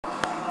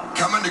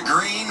Coming to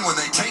green. When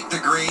they take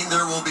the green,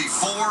 there will be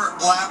 4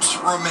 laps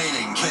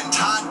remaining. Can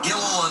Todd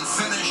Gilliland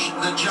finish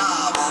the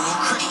job, or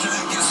will Christian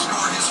Eckes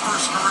score his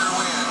first career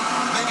win?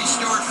 Maybe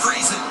Stuart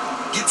Friesen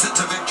gets it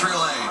to victory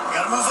lane.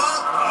 Got to move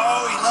up.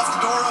 Oh, he left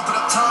the door open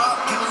up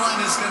top.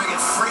 Gilliland is going to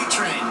get freight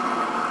train.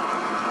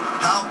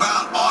 How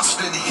about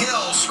Austin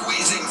Hill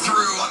squeezing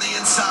through on the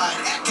inside?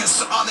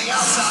 Eckes on the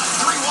outside.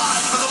 3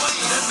 wide for the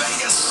lead in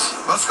Vegas.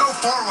 Let's go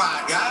 4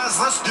 wide, guys.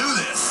 Let's do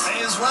this.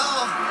 May as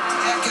well.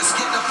 Eckes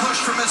getting a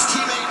push from his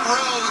teammate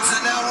Rhodes,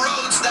 and now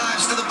Rhodes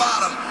dives to the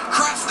bottom.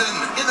 Crafton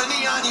in the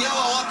neon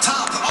yellow up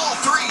top. All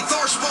 3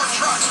 Thor Sport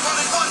trucks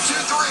running 1, 2,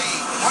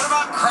 3. What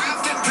about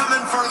Crafton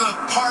coming for the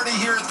party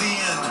here at the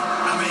end?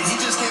 I mean,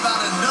 he just came out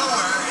of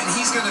nowhere, and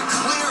he's going to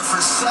clear for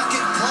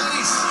second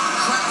place.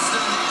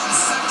 Crafton in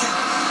second.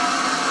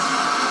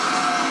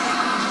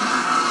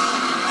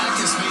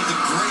 Eckes made the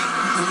great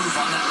move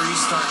on that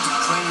restart to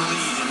claim the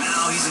lead, and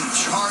now he's in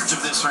charge of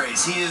this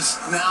race. He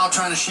is now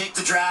trying to shake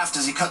the draft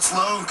as he cuts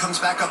low and comes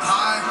back up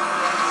high.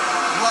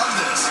 Love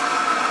this.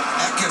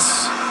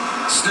 Eckes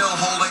still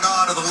holding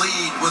on to the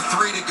lead with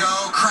 3 to go.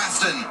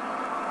 Crafton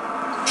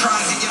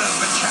trying to get up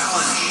and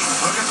challenge.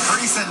 Look at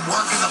Friesen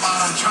working the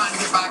bottom, trying to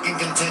get back in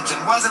contention.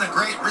 Wasn't a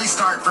great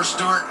restart for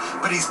Stewart,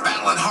 but he's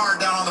battling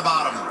hard down on the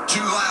bottom.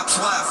 2 laps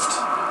left.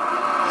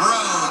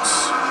 Rhodes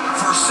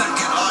for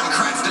second on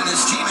Crafton,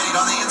 his teammate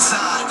on the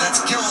inside.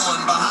 That's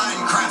Gilliland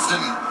behind Crafton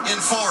in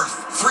 4th.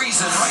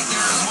 Friesen right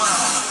there as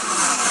well.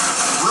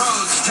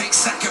 Rhodes takes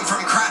second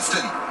from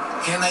Crafton.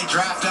 Can they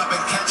draft up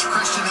and catch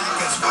Christian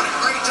Eckes? What a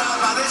great job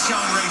by this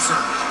young racer.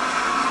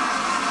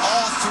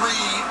 All 3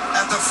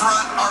 at the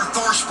front are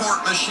Thor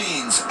Sport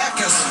machines.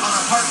 Eckes on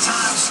a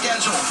part-time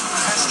schedule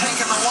has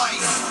taken the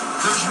white.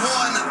 There's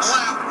 1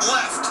 lap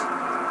left.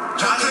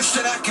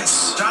 Christian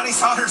Eckes. Johnny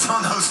Sauter's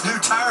on those new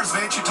tires,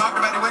 Vince. You talked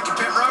about he went to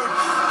pit road.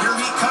 Here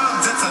he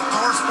comes. It's a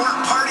Thor Sport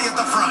party at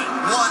the front.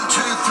 1,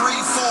 2, 3,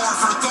 4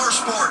 for Thor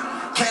Sport.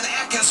 Can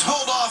Eckes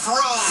hold off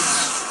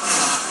Rhodes?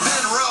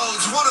 Ben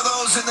Rhodes, one of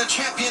those in the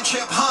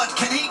championship hunt.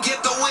 Can he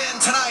get the win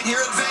tonight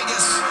here at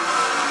Vegas?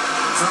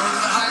 Throw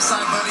to the high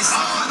side, buddy.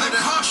 Oh, and the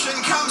caution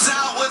comes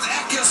out with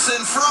Eckes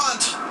in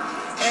front.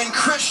 And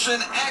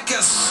Christian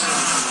Eckes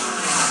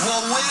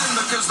will win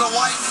because the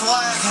white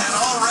flag had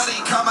already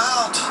come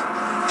out.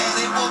 And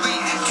it will be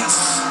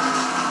Eckes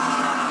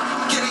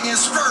getting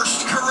his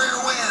first career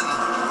win.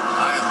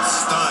 I am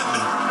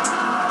stunned.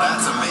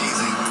 That's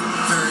amazing.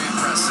 Very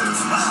impressive.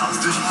 Wow.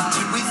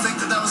 Did we think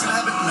that was going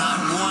to happen? Not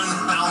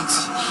 1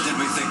 ounce did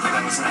we think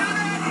that was going to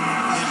happen.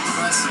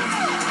 Impressive.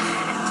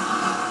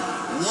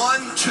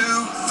 1, 2,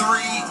 3,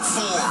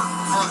 4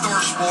 for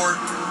Thor Sport.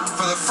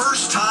 For the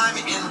first time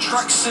in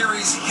Truck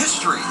Series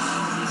history,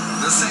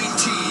 the same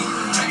team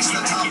takes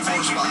the top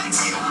 4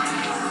 spots.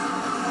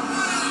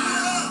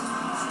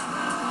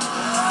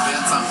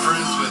 Vince, I'm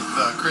friends with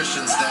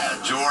Christian's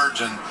dad, George,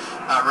 and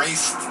I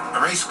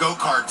raced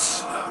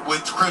go-karts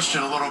with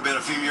Christian a little bit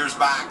a few years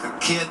back. A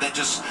kid that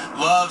just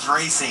loves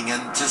racing,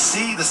 and to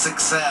see the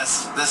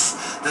success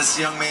this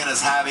young man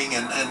is having,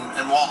 and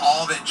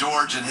all that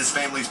George and his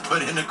family's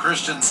put into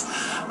Christian's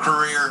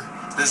career,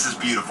 this is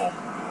beautiful.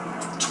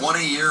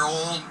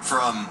 20-year-old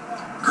from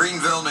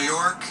Greenville, New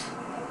York,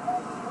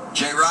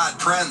 J. Rod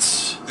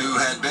Prince, who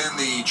had been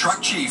the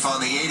truck chief on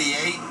the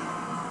 88,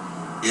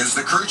 is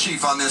the crew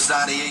chief on this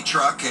 98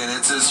 truck, and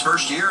it's his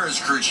first year as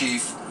crew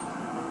chief.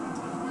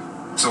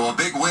 So a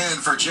big win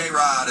for J.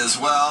 Rod as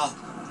well.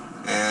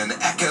 And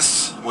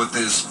Eckes with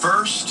his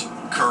first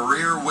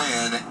career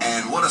win,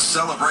 and what a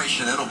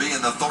celebration it'll be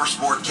in the Thor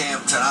Sport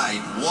camp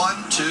tonight.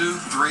 1, 2,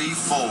 3,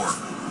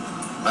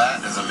 4.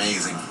 That is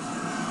amazing.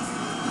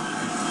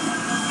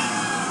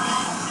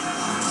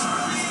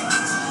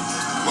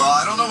 Well,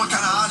 I don't know what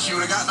kind of odds you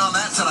would have gotten on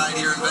that tonight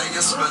here in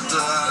Vegas, but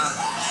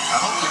I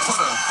hope you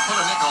put a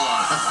nickel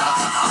on it.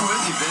 I'm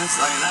with you, Vince.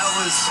 I mean, that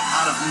was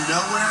out of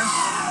nowhere,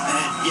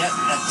 and yet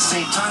at the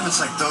same time, it's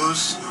like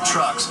those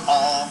trucks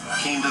all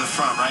came to the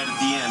front right at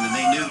the end, and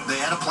they knew they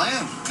had a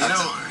plan.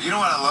 You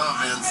know what I love,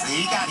 Vince?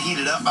 He got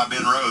heated up by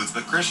Ben Rhodes,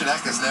 but Christian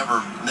Eckes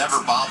never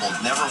bobbled,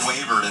 never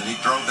wavered, and he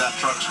drove that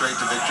truck straight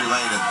to victory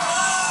lane. And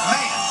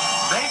man,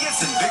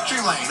 Vegas and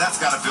victory lane,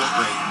 that's got to feel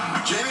great.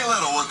 Jamie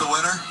Little with the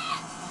winner.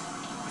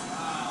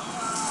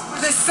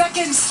 The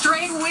second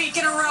straight week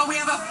in a row, we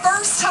have a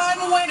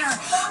first-time winner,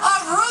 a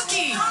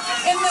rookie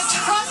in the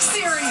Truck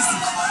Series.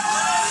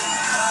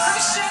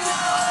 Christian,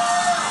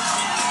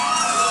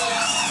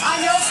 I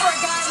know for a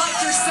guy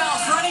like yourself,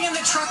 running in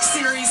the Truck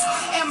Series,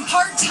 and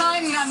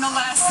part-time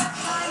nonetheless,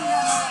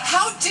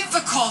 how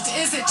difficult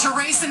is it to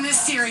race in this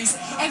series,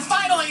 and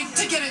finally,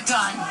 to get it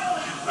done?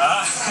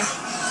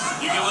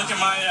 You can look at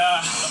my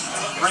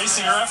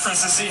racing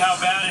reference and see how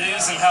bad it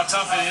is and how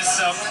tough it is,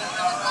 so...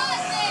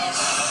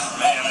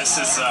 Man, this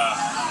is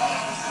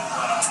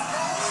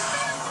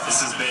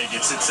big.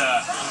 It's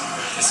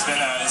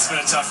been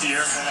a tough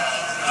year.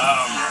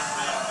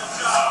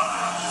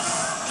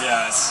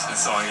 Yeah,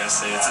 that's all I gotta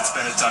say. It's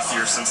been a tough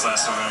year since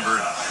last November.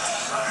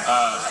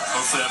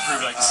 Hopefully, that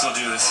proved I can still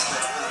do this.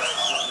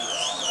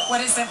 What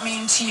does it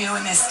mean to you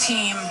and this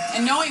team,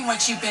 and knowing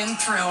what you've been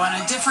through on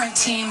a different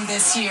team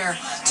this year,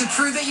 to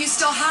prove that you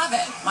still have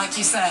it, like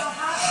you said?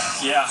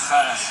 Yeah,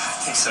 I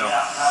think so.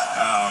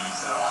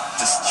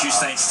 Just huge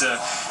thanks to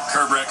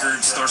Curb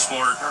Records, Thor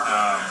Sport,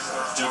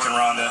 Duke and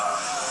Rhonda.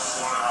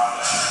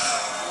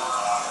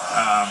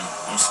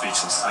 I'm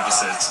speechless. Like I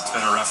said, it's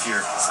been a rough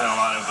year. It's been a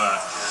lot of,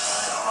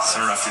 it's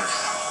been a rough year.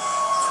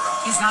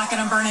 He's not going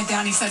to burn it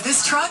down. He said,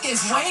 this truck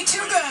is way too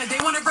good. They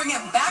want to bring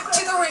it back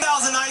to the ring.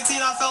 2019,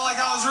 I felt like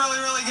I was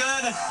really, really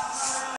good.